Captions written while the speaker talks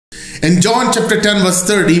In John chapter 10 verse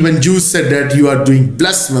 30, when Jews said that you are doing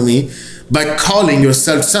blasphemy by calling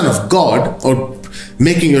yourself son of God or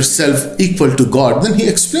making yourself equal to God, then he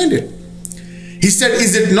explained it. He said,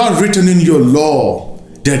 is it not written in your law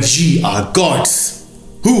that ye are gods?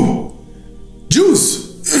 Who?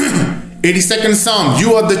 Jews. 82nd Psalm,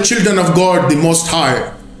 you are the children of God the Most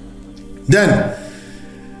High. Then,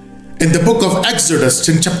 in the book of Exodus,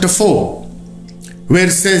 in chapter 4, where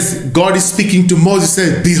it says, God is speaking to Moses,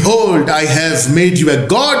 says, behold, I have made you a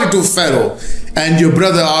god to Pharaoh, and your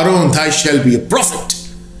brother Aaron, thy shall be a prophet.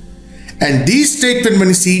 And these statements, when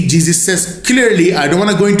you see, Jesus says clearly, I don't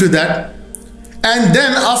want to go into that. And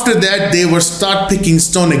then after that, they will start picking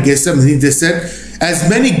stone against them. They said, as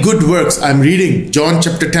many good works, I'm reading John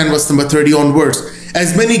chapter 10, verse number 30 onwards.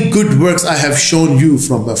 As many good works I have shown you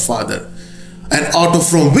from my Father. And out of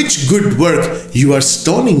from which good work you are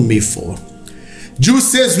stoning me for?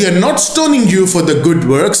 Jews says, we are not stoning you for the good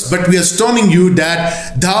works, but we are stoning you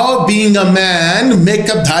that thou being a man, make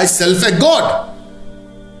up thyself a God.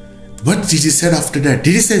 What Jesus said after that?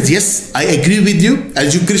 Jesus says, yes, I agree with you.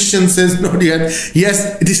 As you Christians says, no, yes,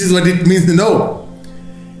 this is what it means, no.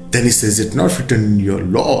 Then he says, it's not written in your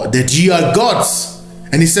law that ye are gods.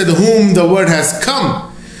 And he said, whom the word has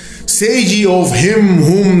come, say ye of him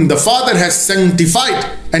whom the Father has sanctified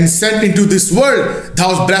and sent into this world,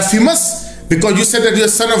 thou art blasphemous, because you said that you are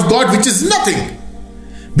son of God, which is nothing.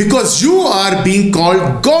 Because you are being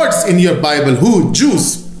called gods in your Bible. Who?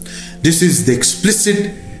 Jews. This is the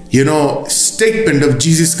explicit statement of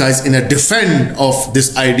Jesus Christ in a defense of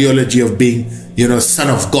this ideology of being, son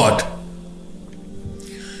of God.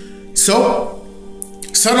 So,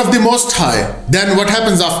 son of the Most High. Then what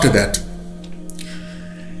happens after that?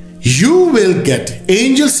 You will get,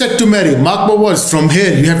 angel said to Mary, mark my words, from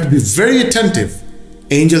here you have to be very attentive.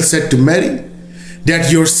 Angel said to Mary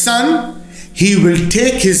that your son, he will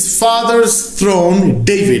take his father's throne,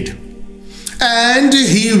 David, and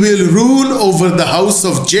he will rule over the house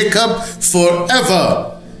of Jacob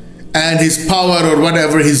forever, and his power or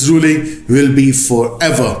whatever his ruling will be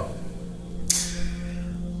forever.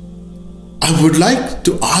 I would like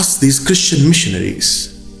to ask these Christian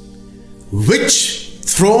missionaries, which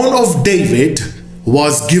throne of David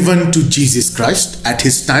was given to Jesus Christ at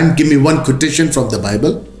his time? Give me one quotation from the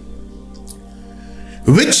Bible.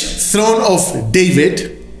 Which throne of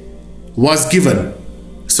David was given?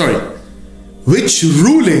 Which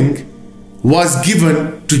ruling was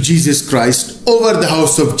given to Jesus Christ over the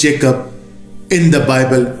house of Jacob in the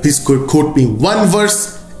Bible? Please quote me one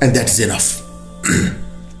verse, and that is enough.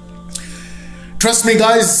 Trust me,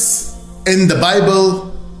 guys, in the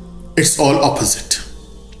Bible, it's all opposite.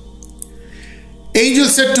 Angel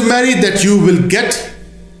said to Mary that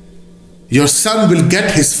your son will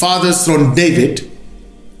get his father's throne, David's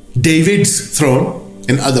throne,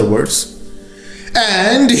 in other words,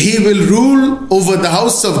 and he will rule over the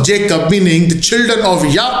house of Jacob, meaning the children of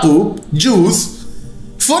Yaqub, Jews,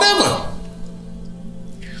 forever.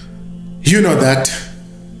 You know that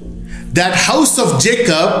house of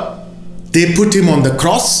Jacob, they put him on the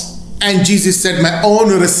cross, and Jesus said, my own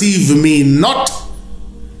receive me not.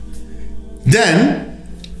 Then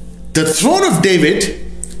the throne of David,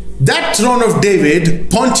 that throne of David,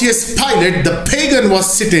 Pontius Pilate, the pagan,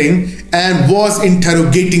 was sitting and was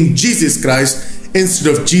interrogating Jesus Christ,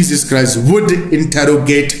 instead of Jesus Christ would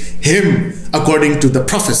interrogate him according to the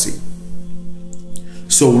prophecy.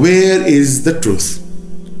 So where is the truth?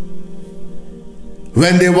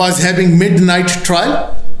 When they was having midnight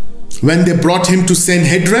trial, when they brought him to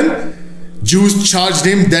Sanhedrin, Jews charged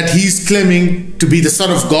him that he's claiming to be the Son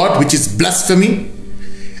of God, which is blasphemy.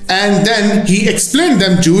 And then he explained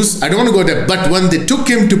them, Jews, I don't want to go there, but when they took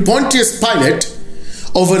him to Pontius Pilate,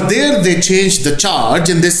 over there they changed the charge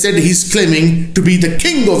and they said he's claiming to be the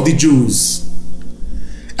king of the Jews.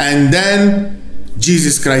 And then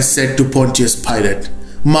Jesus Christ said to Pontius Pilate,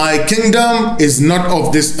 my kingdom is not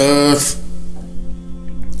of this earth.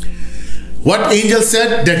 What angel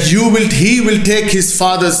said? That he will take his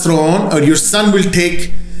father's throne, or your son will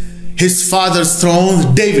take his father's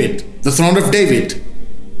throne, David, the throne of David.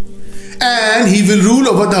 And he will rule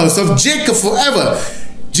over the house of Jacob forever.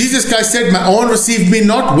 Jesus Christ said, my own received me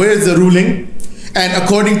not. Where is the ruling? And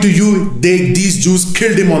according to you, these Jews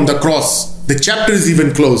killed him on the cross. The chapter is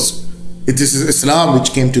even closed. It is Islam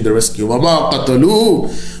which came to the rescue.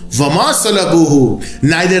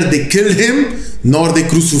 Neither they killed him, nor they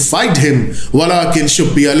crucified him. Walakin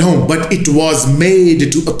shubbiya lahum. But it was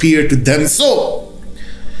made to appear to them so.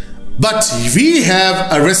 But we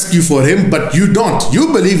have a rescue for him, but you don't.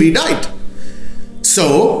 You believe he died.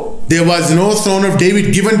 So there was no throne of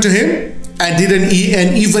David given to him, and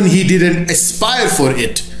even he didn't aspire for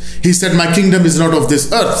it. He said, my kingdom is not of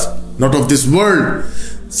this earth, not of this world.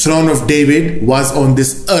 Throne of David was on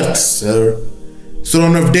this earth, sir.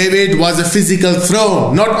 Throne of David was a physical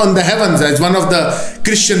throne, not on the heavens, as one of the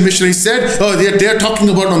Christian missionaries said. Oh, they're talking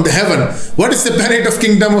about on the heaven. What is the benefit of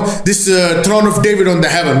kingdom, this throne of David on the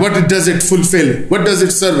heaven? What does it fulfill? What does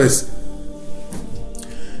it service?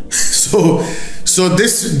 So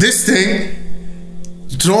this thing,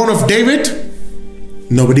 throne of David,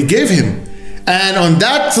 nobody gave him. And on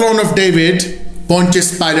that throne of David,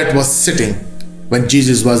 Pontius Pilate was sitting when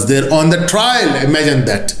Jesus was there on the trial. Imagine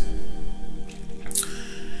that.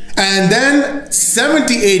 And then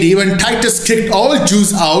 70 AD, when Titus kicked all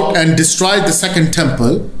Jews out and destroyed the second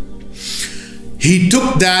temple, he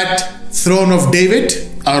took that throne of David,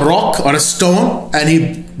 a rock or a stone, and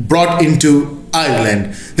he brought into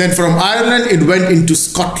Ireland. Then from Ireland it went into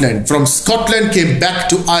Scotland. From Scotland came back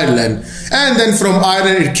to Ireland. And then from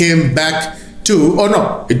Ireland it came back to, oh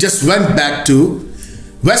no, it just went back to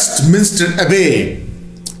Westminster Abbey,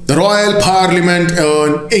 the Royal Parliament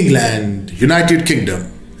in England, United Kingdom.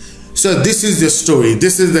 So this is the story.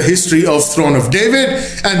 This is the history of throne of David,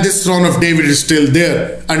 and this throne of David is still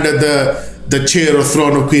there under the chair or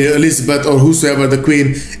throne of Queen Elizabeth or whosoever the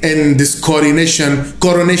queen in this coronation.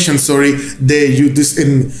 They use this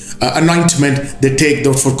in anointment. They take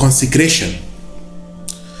that for consecration.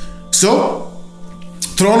 So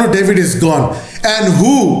throne of David is gone, and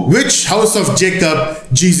which house of Jacob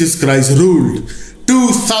Jesus Christ ruled?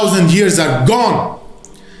 2,000 years are gone.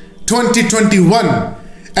 2021.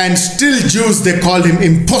 And still Jews, they call him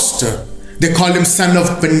impostor. They call him son of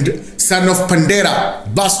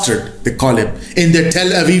Pandera, bastard, they call him in the Tel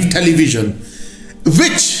Aviv television.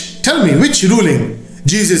 Tell me, which ruling?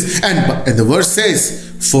 Jesus, and the verse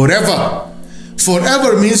says, forever.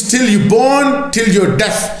 Forever means till you're born, till your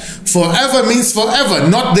death. Forever means forever,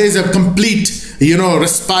 not there's a complete,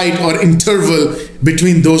 respite or interval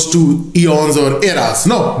between those two eons or eras.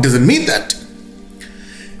 No, it doesn't mean that.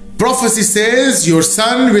 Prophecy says your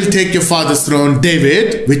son will take your father's throne,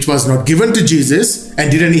 David, which was not given to Jesus,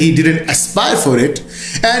 and he didn't aspire for it,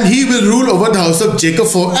 and he will rule over the house of Jacob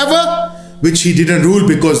forever, which he didn't rule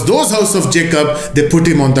because those house of Jacob, they put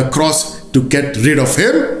him on the cross to get rid of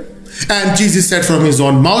him. And Jesus said from his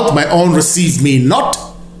own mouth, my own receive me not.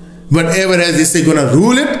 Whatever as they say gonna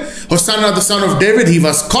rule it. Hosanna, the son of David, he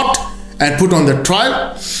was caught and put on the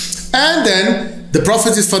trial. And then the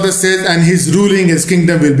prophecies further says, and his ruling, his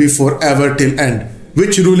kingdom will be forever till end.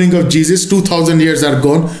 Which ruling of Jesus? 2,000 years are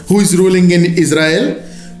gone. Who is ruling in Israel?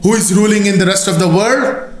 Who is ruling in the rest of the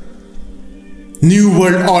world? New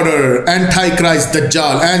world order, Antichrist,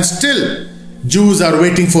 Dajjal. And still, Jews are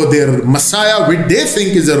waiting for their Messiah, which they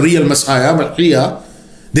think is a real Messiah, Mashiach.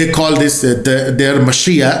 They call this their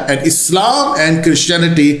Mashiach. And Islam and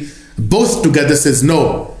Christianity both together says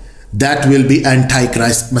no. That will be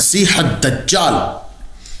Antichrist, Masih ad-Dajjal.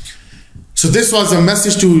 So this was a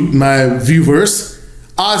message to my viewers.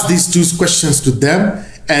 Ask these two questions to them,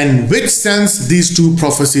 and which sense these two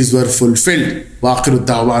prophecies were fulfilled. Wa akhiru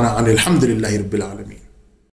da'wana anil hamdulillahi rabbil alameen.